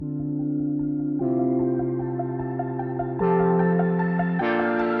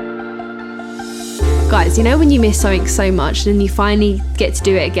Guys, you know when you miss something so much and then you finally get to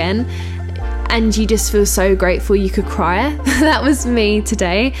do it again and you just feel so grateful you could cry? That was me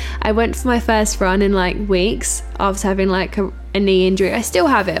today. I went for my first run in like weeks after having like a knee injury. I still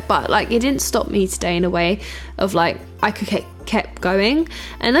have it, but like it didn't stop me today in a way of like I could kept going,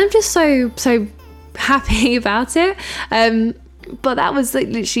 and I'm just so happy about it. But that was like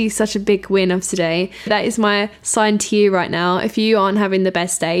literally such a big win of today. That is my sign to you right now. If you aren't having the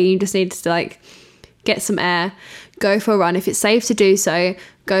best day, you just need to like get some air, go for a run. If it's safe to do so,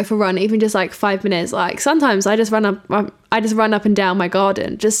 go for a run, even just like 5 minutes. Like sometimes I just run up and down my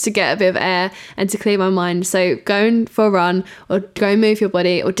garden just to get a bit of air and to clear my mind. So going for a run, or go move your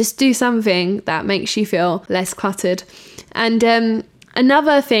body, or just do something that makes you feel less cluttered. And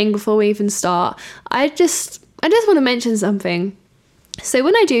another thing before we even start, I just want to mention something. So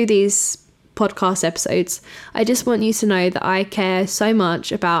when I do these podcast episodes, I just want you to know that I care so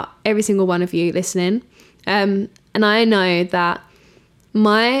much about every single one of you listening. And I know that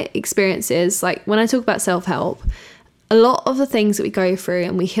my experiences, like when I talk about self-help, a lot of the things that we go through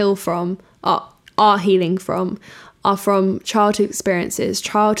and we heal from, are healing from, are from childhood experiences,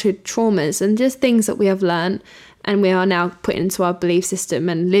 childhood traumas, and just things that we have learned and we are now putting into our belief system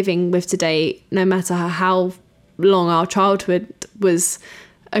and living with today. No matter how long our childhood was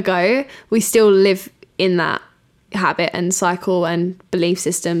ago, we still live in that habit and cycle and belief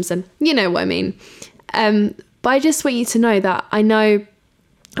systems, and you know what I mean. But I just want you to know that I know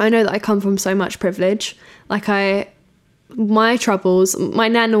that I come from so much privilege. Like my troubles, my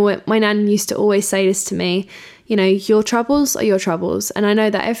nan used to always say this to me, you know, your troubles are your troubles. And I know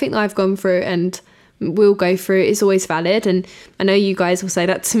that everything that I've gone through and will go through is always valid. And I know you guys will say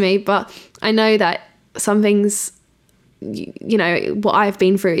that to me, but I know that some things, you know, what I've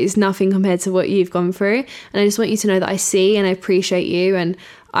been through is nothing compared to what you've gone through. And I just want you to know that I see and I appreciate you, and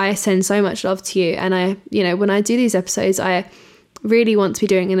I send so much love to you. And I, you know, when I do these episodes, I really want to be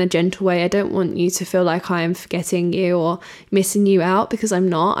doing it in a gentle way. I don't want you to feel like I am forgetting you or missing you out, because I'm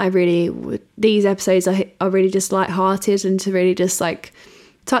not. These episodes are really just lighthearted and to really just like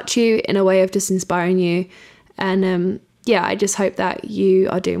touch you in a way of just inspiring you. And yeah, I just hope that you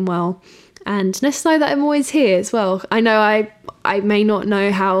are doing well. And just know that I'm always here as well. I know I may not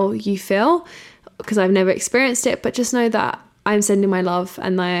know how you feel because I've never experienced it, but just know that I'm sending my love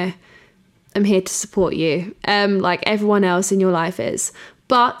and I'm here to support you, like everyone else in your life is.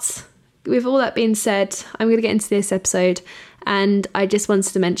 But with all that being said, I'm going to get into this episode, and I just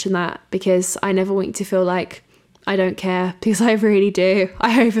wanted to mention that because I never want you to feel like I don't care, because I really do.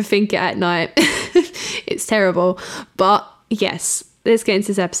 I overthink it at night. It's terrible. But yes, let's get into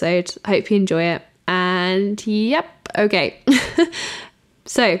this episode. I hope you enjoy it. And yep, okay.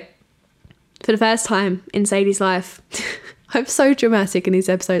 So, for the first time in Sadie's life, I'm so dramatic in these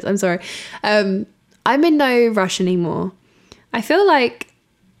episodes, I'm sorry. I'm in no rush anymore. I feel like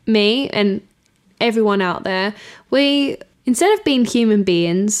me and everyone out there, we, instead of being human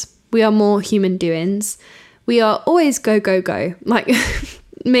beings, we are more human doings. We are always go, go, go. Like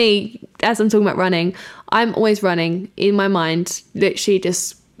me, as I'm talking about running, I'm always running in my mind, literally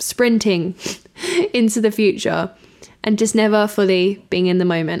just sprinting into the future and just never fully being in the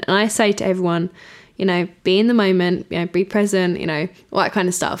moment. And I say to everyone, you know, be in the moment, you know, be present, you know, all that kind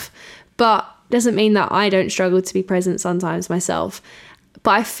of stuff. But doesn't mean that I don't struggle to be present sometimes myself.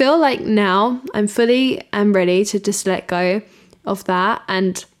 But I feel like now I'm ready to just let go of that.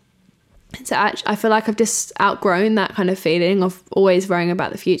 And so I feel like I've just outgrown that kind of feeling of always worrying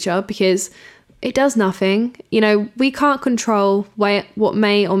about the future, because it does nothing. You know, we can't control what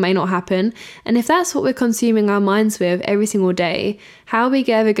may or may not happen. And if that's what we're consuming our minds with every single day, how are we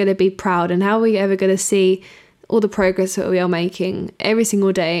ever going to be proud, and how are we ever going to see all the progress that we are making every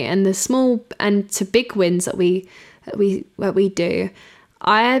single day, and the small and to big wins that we do?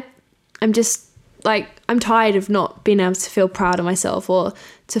 I'm just like, I'm tired of not being able to feel proud of myself or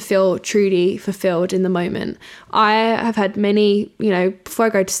to feel truly fulfilled in the moment. I have had many, you know, before I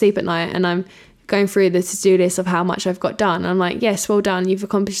go to sleep at night and I'm going through the to-do list of how much I've got done, I'm like, yes, well done, you've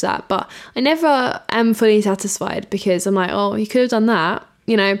accomplished that. But I never am fully satisfied, because I'm like, oh, you could have done that,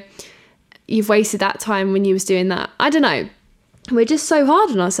 you know, you've wasted that time when you was doing that. I don't know, we're just so hard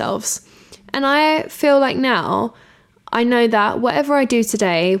on ourselves. And I feel like now I know that whatever I do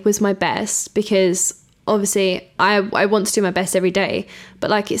today was my best, because obviously I want to do my best every day, but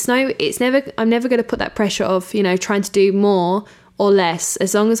like I'm never going to put that pressure of, you know, trying to do more or less,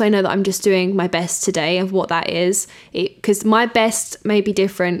 as long as I know that I'm just doing my best today of what that is. Because my best may be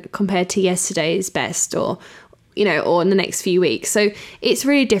different compared to yesterday's best, or, you know, or in the next few weeks. So it's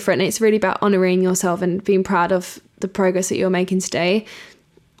really different. It's really about honouring yourself and being proud of the progress that you're making today.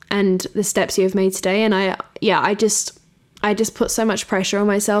 and the steps you have made today. And I just put so much pressure on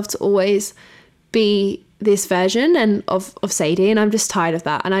myself to always be this version and of Sadie, and I'm just tired of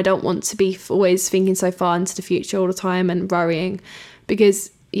that. And I don't want to be always thinking so far into the future all the time and worrying, because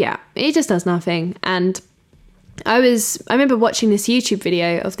it just does nothing. And I remember watching this YouTube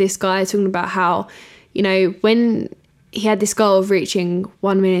video of this guy talking about how, you know, when he had this goal of reaching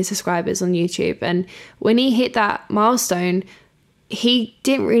 1 million subscribers on YouTube, and when he hit that milestone, he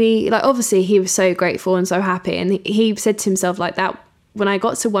didn't really, like, obviously he was so grateful and so happy, and he said to himself, like, that when I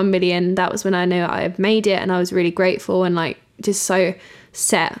got to 1 million, that was when I knew I had made it, and I was really grateful and like just so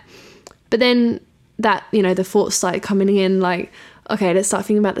set. But then that, you know, the thoughts started coming in, like, okay, let's start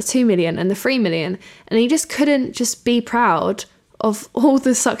thinking about the 2 million and the 3 million. And he just couldn't just be proud of all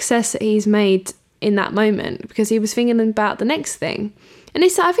the success that he's made in that moment, because he was thinking about the next thing. And I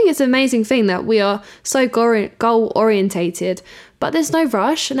think it's an amazing thing that we are so goal orientated, but there's no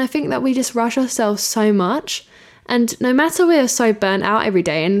rush. And I think that we just rush ourselves so much. And no matter we are so burnt out every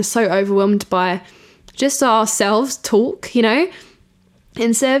day and so overwhelmed by just ourselves talk, you know,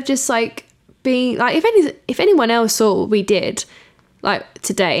 instead of just like being like, if anyone else saw what we did like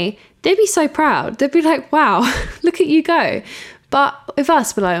today, they'd be so proud. They'd be like, wow, look at you go. But with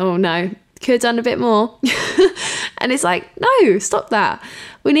us, we're like, oh no, could have done a bit more. And it's like, no, stop that.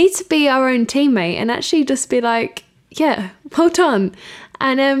 We need to be our own teammate and actually just be like, yeah, well done.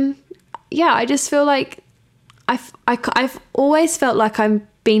 And I just feel like I've always felt like I'm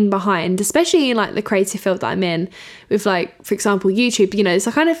been behind, especially in like the creative field that I'm in, with like, for example, YouTube. You know, it's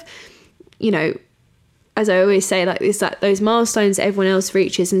a kind of, you know, as I always say, like, it's like those milestones that everyone else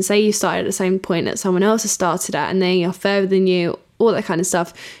reaches, and say you started at the same point that someone else has started at, and they are further than you, all that kind of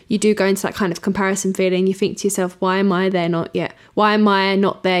stuff. You do go into that kind of comparison feeling. You think to yourself, why am I there not yet? Why am I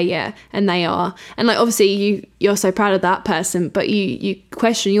not there yet? And they are. And like, obviously you're so proud of that person, but you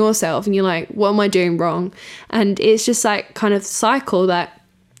question yourself and you're like, what am I doing wrong? And it's just like kind of cycle that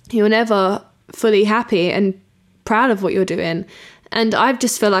you're never fully happy and proud of what you're doing. And I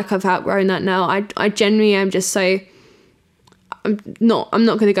just feel like I've outgrown that now. I genuinely am just so, I'm not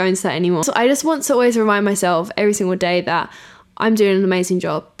going to go into that anymore. So I just want to always remind myself every single day that I'm doing an amazing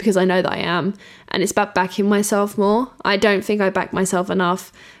job, because I know that I am. And it's about backing myself more. I don't think I back myself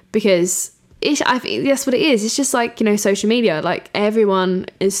enough, because I think that's what it is. It's just like, you know, social media, like everyone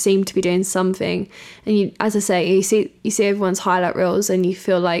seemed to be doing something. And you, as I say, you see everyone's highlight reels and you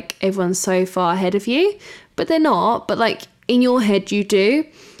feel like everyone's so far ahead of you, but they're not. But like in your head, you do.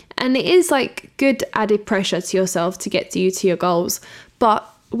 And it is like good added pressure to yourself to get you to your goals. But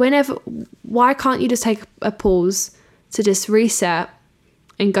why can't you just take a pause to just reset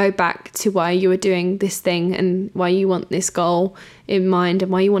and go back to why you were doing this thing and why you want this goal in mind and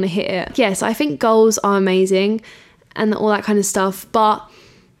why you want to hit it? Yes, I think goals are amazing and all that kind of stuff. But,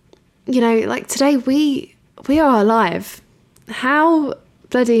 you know, like today we are alive. How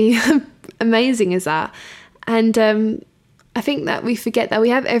bloody amazing is that? And I think that we forget that we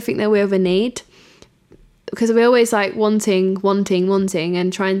have everything that we ever need, because we're always like wanting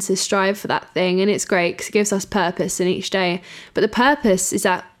and trying to strive for that thing. And it's great because it gives us purpose in each day. But the purpose is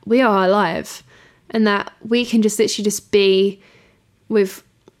that we are alive and that we can just literally just be with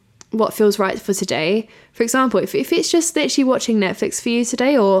what feels right for today. For example, if it's just literally watching Netflix for you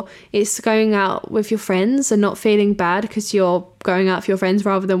today, or it's going out with your friends and not feeling bad because you're going out with your friends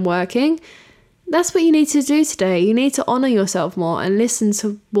rather than working, that's what you need to do today. You need to honor yourself more and listen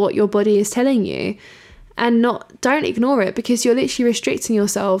to what your body is telling you. And don't ignore it, because you're literally restricting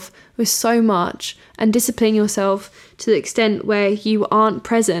yourself with so much and disciplining yourself to the extent where you aren't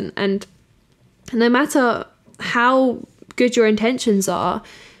present. And no matter how good your intentions are,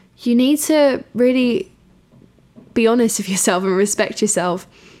 you need to really be honest with yourself and respect yourself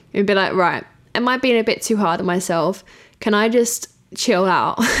and be like, right, am I being a bit too hard on myself? Can I just chill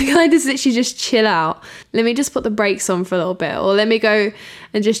out? Can I just literally just chill out? Let me just put the brakes on for a little bit, or let me go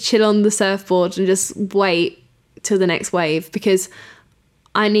and just chill on the surfboard and just wait till the next wave, because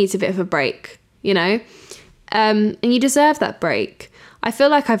I need a bit of a break, you know? And you deserve that break. I feel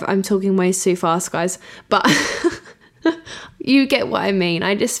like I'm talking way too fast, guys, but you get what I mean.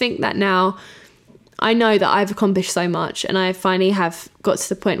 I just think that now I know that I've accomplished so much, and I finally have got to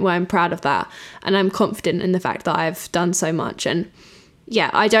the point where I'm proud of that, and I'm confident in the fact that I've done so much. And yeah,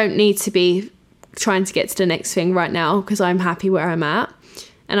 I don't need to be trying to get to the next thing right now, because I'm happy where I'm at.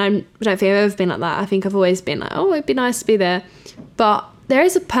 And I don't think I've ever been like that. I think I've always been like, oh, it'd be nice to be there. But there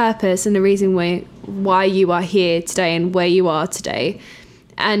is a purpose and a reason why you are here today and where you are today.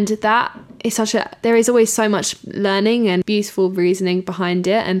 And that is there is always so much learning and beautiful reasoning behind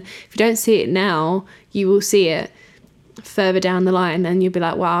it. And if you don't see it now, you will see it further down the line, and you'll be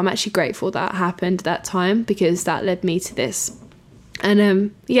like, wow, I'm actually grateful that happened at that time, because that led me to this.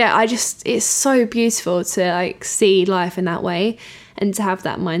 And it's so beautiful to like see life in that way and to have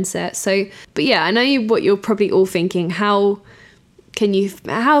that mindset. So, but yeah, I know what you're probably all thinking, how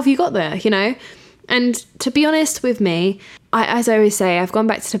have you got there, you know? And to be honest with me, as I always say, I've gone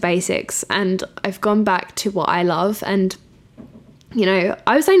back to the basics, and I've gone back to what I love. And, you know,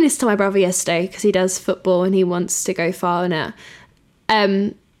 I was saying this to my brother yesterday, because he does football and he wants to go far in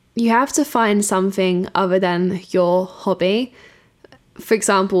it. You have to find something other than your hobby. For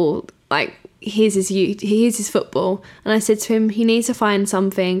example, like here's his football, and I said to him, he needs to find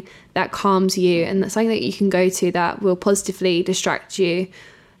something that calms you, and that's something that you can go to that will positively distract you.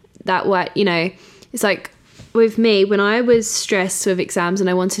 That way, you know, it's like with me, when I was stressed with exams and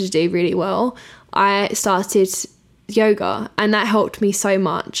I wanted to do really well, I started yoga, and that helped me so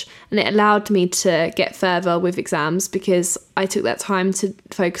much, and it allowed me to get further with exams because I took that time to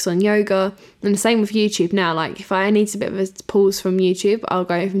focus on yoga. And the same with YouTube now, like if I need a bit of a pause from YouTube, I'll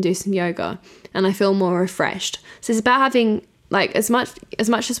go and do some yoga, and I feel more refreshed. So it's about having, like, as much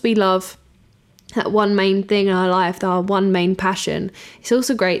as we love that one main thing in our life, our one main passion, it's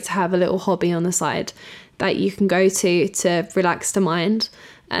also great to have a little hobby on the side that you can go to relax the mind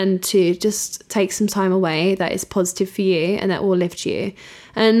and to just take some time away that is positive for you and that will lift you.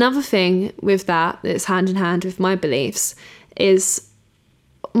 And another thing with that's hand in hand with my beliefs is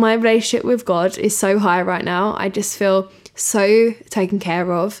my relationship with God is so high right now. I just feel so taken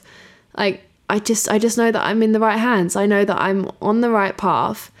care of. Like I just know that I'm in the right hands. I know that I'm on the right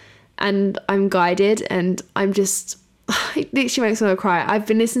path and I'm guided, and I'm just, it literally makes me want to cry. I've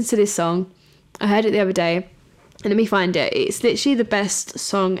been listening to this song. I heard it the other day. And let me find it. It's literally the best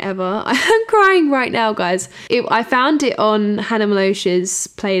song ever. I'm crying right now, guys. I found it on Hannah Malosha's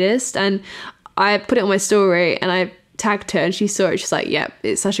playlist, and I put it on my story, and I tagged her, and she saw it. She's like, yep,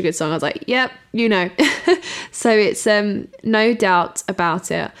 it's such a good song. I was like, yep, you know. So it's No Doubt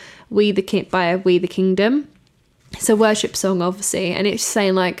About It, by We the Kingdom. It's a worship song, obviously. And it's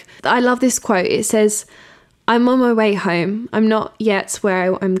saying, like, I love this quote. It says, I'm on my way home. I'm not yet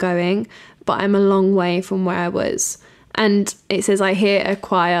where I'm going, but I'm a long way from where I was. And it says, I hear a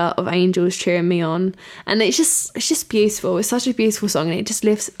choir of angels cheering me on. And it's just beautiful. It's such a beautiful song, and it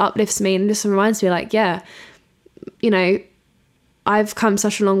just uplifts me, and just reminds me, like, yeah, you know, I've come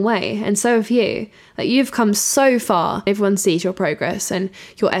such a long way, and so have you. Like, you've come so far. Everyone sees your progress and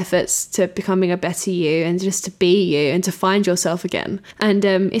your efforts to becoming a better you, and just to be you and to find yourself again. And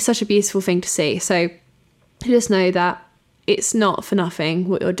it's such a beautiful thing to see. So just know that it's not for nothing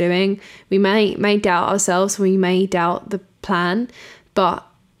what you're doing. We may doubt ourselves, we may doubt the plan, but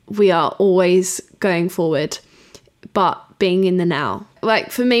we are always going forward, but being in the now. Like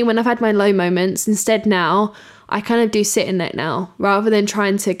for me, when I've had my low moments, instead now, I kind of do sit in it now, rather than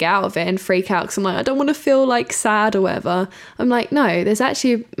trying to get out of it and freak out because I'm like, I don't want to feel like sad or whatever. I'm like, no,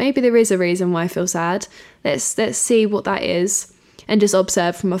 maybe there is a reason why I feel sad. Let's see what that is, and just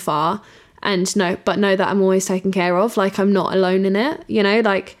observe from afar. And know that I'm always taken care of. Like, I'm not alone in it, you know.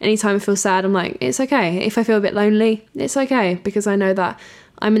 Like, anytime I feel sad, I'm like, it's okay. If I feel a bit lonely, it's okay, because I know that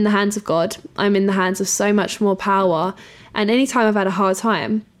I'm in the hands of God. I'm in the hands of so much more power. And anytime I've had a hard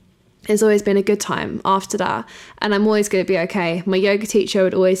time, it's always been a good time after that, and I'm always going to be okay. My yoga teacher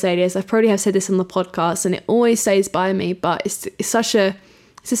would always say this. I probably have said this on the podcast, and it always stays by me, but it's a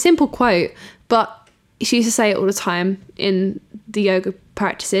simple quote, but she used to say it all the time in the yoga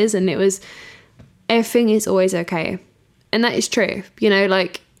practices, and it was, everything is always okay. And that is true. You know,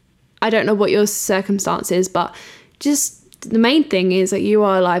 like, I don't know what your circumstances, but just the main thing is that you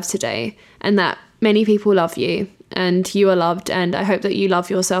are alive today, and that many people love you, and you are loved, and I hope that you love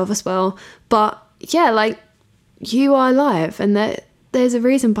yourself as well. But yeah, like, you are alive, and that there's a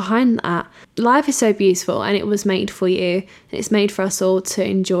reason behind that. Life is so beautiful, and it was made for you, and it's made for us all to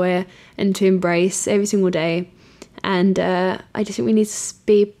enjoy and to embrace every single day. And I just think we need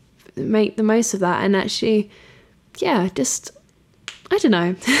to make the most of that, and actually, yeah, just, I don't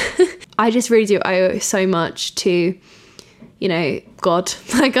know. I just really do owe so much to, you know, God.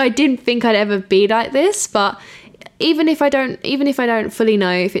 Like, I didn't think I'd ever be like this, but even if I don't fully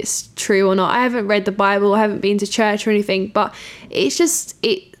know if it's true or not, I haven't read the Bible, I haven't been to church or anything, but it's just,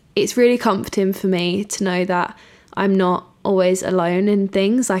 it's really comforting for me to know that I'm not always alone in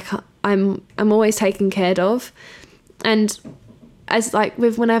things. Like, I'm always taken care of. And as like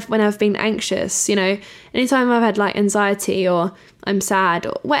when I've been anxious, you know, anytime I've had like anxiety or I'm sad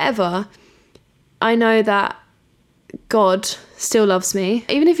or whatever, I know that God still loves me.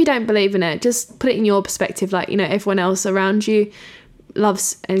 Even if you don't believe in it, just put it in your perspective. Like, you know, everyone else around you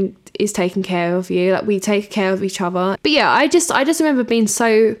loves and is taking care of you. Like, we take care of each other. But yeah, I just remember being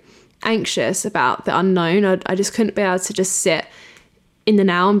so anxious about the unknown. I just couldn't be able to just sit in the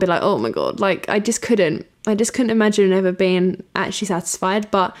now and be like, oh my God, like I just couldn't imagine ever being actually satisfied.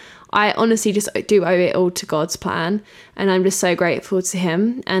 But I honestly just do owe it all to God's plan, and I'm just so grateful to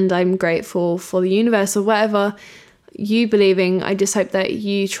him, and I'm grateful for the universe or whatever you believing. I just hope that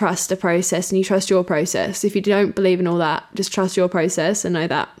you trust the process and you trust your process. If you don't believe in all that, just trust your process and know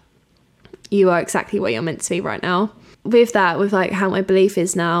that you are exactly where you're meant to be right now. With that, with like how my belief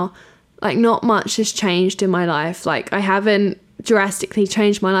is now, like not much has changed in my life. Like I haven't drastically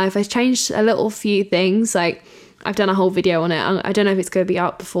changed my life. I've changed a little few things. Like I've done a whole video on it. I don't know if it's going to be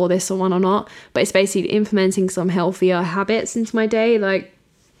up before this one or not, but it's basically implementing some healthier habits into my day, like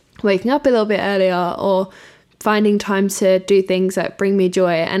waking up a little bit earlier or finding time to do things that bring me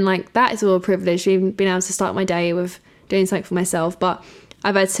joy. And like that is all a privilege, even being able to start my day with doing something for myself. But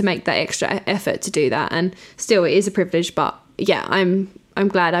I've had to make that extra effort to do that, and still it is a privilege. But yeah, I'm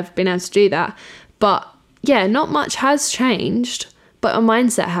glad I've been able to do that. But yeah, not much has changed, but a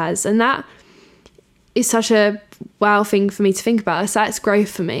mindset has, and that is such a wow thing for me to think about. So that's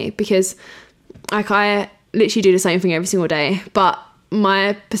growth for me, because like I literally do the same thing every single day, but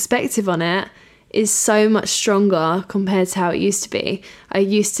my perspective on it is so much stronger compared to how it used to be. I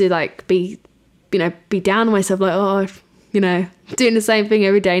used to like be down on myself, like, oh, doing the same thing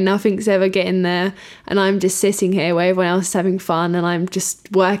every day, nothing's ever getting there, and I'm just sitting here where everyone else is having fun, and I'm just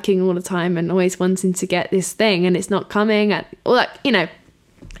working all the time and always wanting to get this thing and it's not coming, and all that,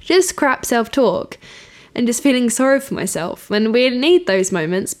 just crap self-talk and just feeling sorry for myself when we need those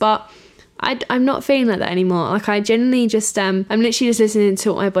moments. But I'm not feeling like that anymore. Like I genuinely just I'm literally just listening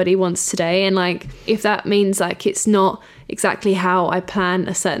to what my body wants today, and like if that means like it's not exactly how I plan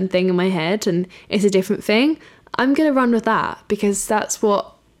a certain thing in my head and it's a different thing, I'm gonna run with that, because that's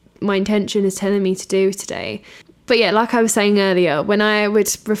what my intention is telling me to do today. But yeah, like I was saying earlier, when I would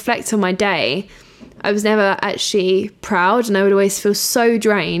reflect on my day, I was never actually proud, and I would always feel so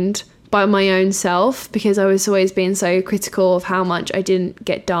drained by my own self, because I was always being so critical of how much I didn't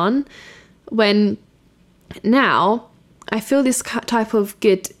get done. When now I feel this type of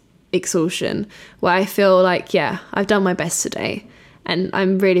good exhaustion where I feel like, yeah, I've done my best today, and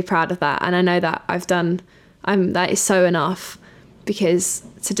I'm really proud of that, and I know that that is so enough, because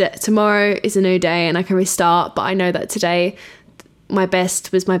tomorrow is a new day and I can restart, but I know that today my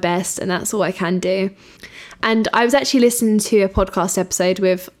best was my best, and that's all I can do. And I was actually listening to a podcast episode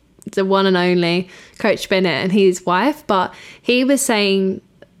with the one and only Coach Bennett and his wife, but he was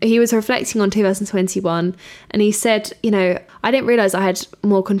reflecting on 2021, and he said, I didn't realize I had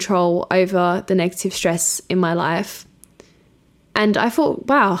more control over the negative stress in my life. And I thought,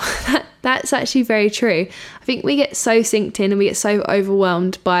 wow, that's actually very true. I think we get so synced in and we get so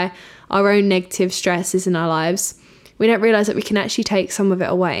overwhelmed by our own negative stresses in our lives, we don't realize that we can actually take some of it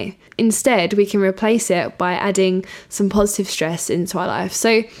away. Instead, we can replace it by adding some positive stress into our life.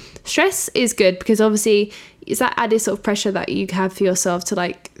 So stress is good, because obviously it's that added sort of pressure that you have for yourself to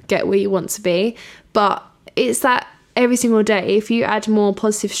like get where you want to be. But it's that every single day, if you add more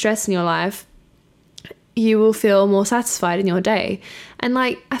positive stress in your life, you will feel more satisfied in your day. And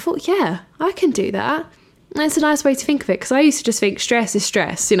like, I thought, yeah, I can do that. And it's a nice way to think of it, because I used to just think stress is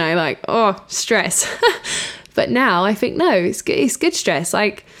stress, like, oh, stress. But now I think, no, it's good stress.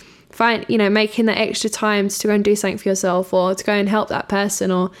 Like, making that extra time to go and do something for yourself, or to go and help that person,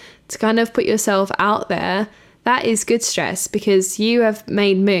 or to kind of put yourself out there, that is good stress, because you have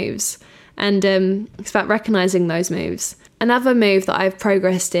made moves, and it's about recognizing those moves. Another move that I've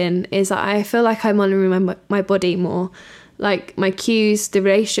progressed in is that I feel like I'm honoring my body more, like my cues, the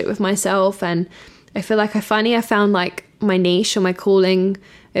relationship with myself, and I feel like I found like my niche or my calling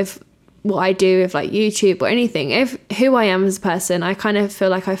of what I do with like YouTube or anything. If who I am as a person, I kind of feel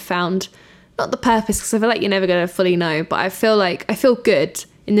like I've found, not the purpose, because I feel like you're never going to fully know, but I feel good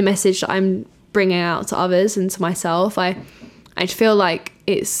in the message that I'm bringing out to others and to myself. I feel like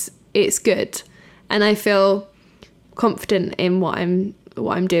it's good, and I feel confident in what I'm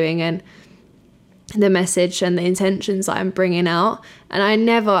doing and the message and the intentions that I'm bringing out. And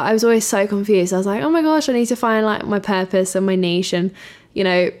I was always so confused. I was like, oh my gosh, I need to find like my purpose and my niche, and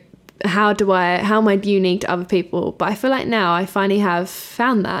how am I unique to other people? But I feel like now I finally have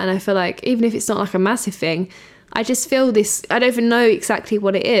found that, and I feel like even if it's not like a massive thing, I just feel this, I don't even know exactly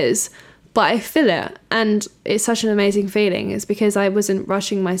what it is, but I feel it, and it's such an amazing feeling. It's because I wasn't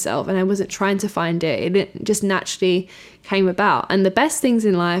rushing myself and I wasn't trying to find it. It just naturally came about, and the best things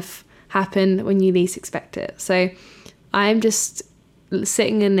in life happen when you least expect it. So I'm just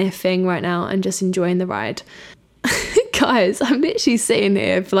sitting in this thing right now and just enjoying the ride. Guys, I'm literally sitting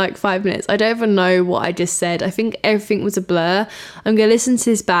here for like 5 minutes. I don't even know what I just said. I think everything was a blur. I'm going to listen to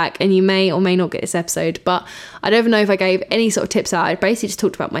this back and you may or may not get this episode, but I don't even know if I gave any sort of tips out. I basically just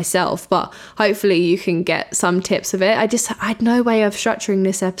talked about myself, but hopefully you can get some tips of it. I had no way of structuring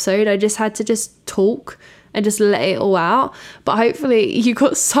this episode. I just had to just talk and just let it all out, but hopefully you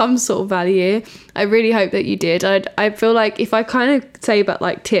got some sort of value. I really hope that you did. I feel like if I kind of say about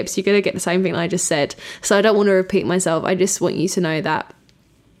like tips, you're gonna get the same thing I just said, so I don't want to repeat myself. I just want you to know that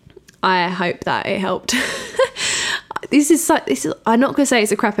I hope that it helped. This is I'm not gonna say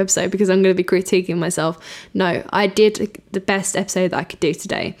it's a crap episode because I'm gonna be critiquing myself. No, I did the best episode that I could do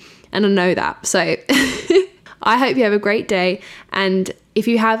today, and I know that. So I hope you have a great day, and if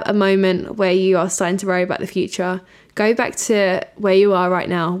you have a moment where you are starting to worry about the future, go back to where you are right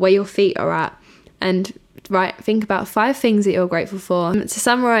now, where your feet are at, and think about 5 things that you're grateful for. To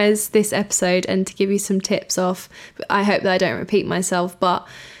summarize this episode and to give you some tips off, I hope that I don't repeat myself, but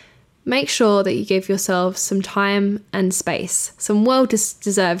make sure that you give yourself some time and space, some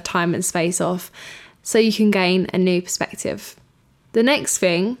well-deserved time and space off, so you can gain a new perspective. The next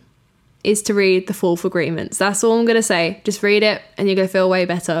thing is to read the 4 Agreements. That's all I'm going to say. Just read it and you're going to feel way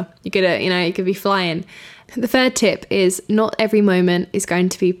better. You're going to, you could be flying. The third tip is not every moment is going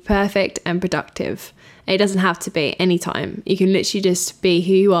to be perfect and productive. It doesn't have to be any time. You can literally just be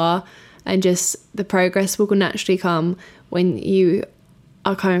who you are, and just the progress will naturally come when you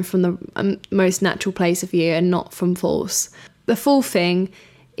are coming from the most natural place of you and not from force. The 4th thing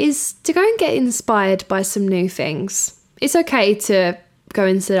is to go and get inspired by some new things. It's okay to go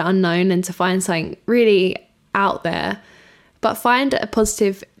into the unknown and to find something really out there, but find a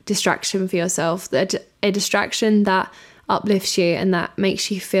positive distraction for yourself, a distraction that uplifts you and that makes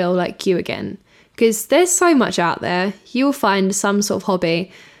you feel like you again, because there's so much out there. You will find some sort of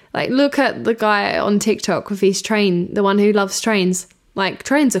hobby. Like, look at the guy on TikTok with his train, the one who loves trains. Like,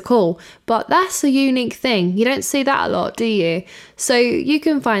 trains are cool, but that's a unique thing. You don't see that a lot, do you? So you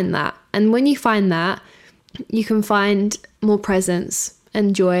can find that, and when you find that, you can find more presence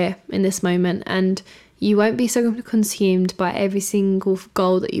and joy in this moment, and you won't be so consumed by every single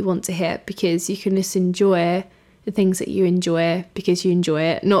goal that you want to hit, because you can just enjoy the things that you enjoy because you enjoy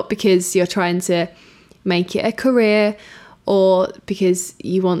it, not because you're trying to make it a career or because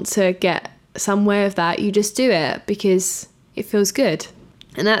you want to get somewhere of that. You just do it because it feels good,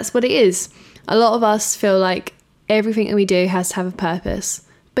 and that's what it is. A lot of us feel like everything that we do has to have a purpose,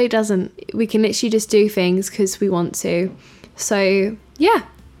 but it doesn't. We can literally just do things because we want to. So yeah,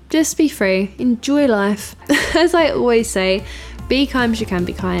 just be free, enjoy life. As I always say, be kind as you can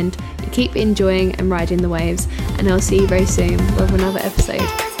be kind, keep enjoying and riding the waves, and I'll see you very soon with another episode.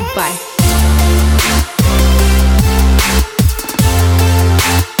 Bye.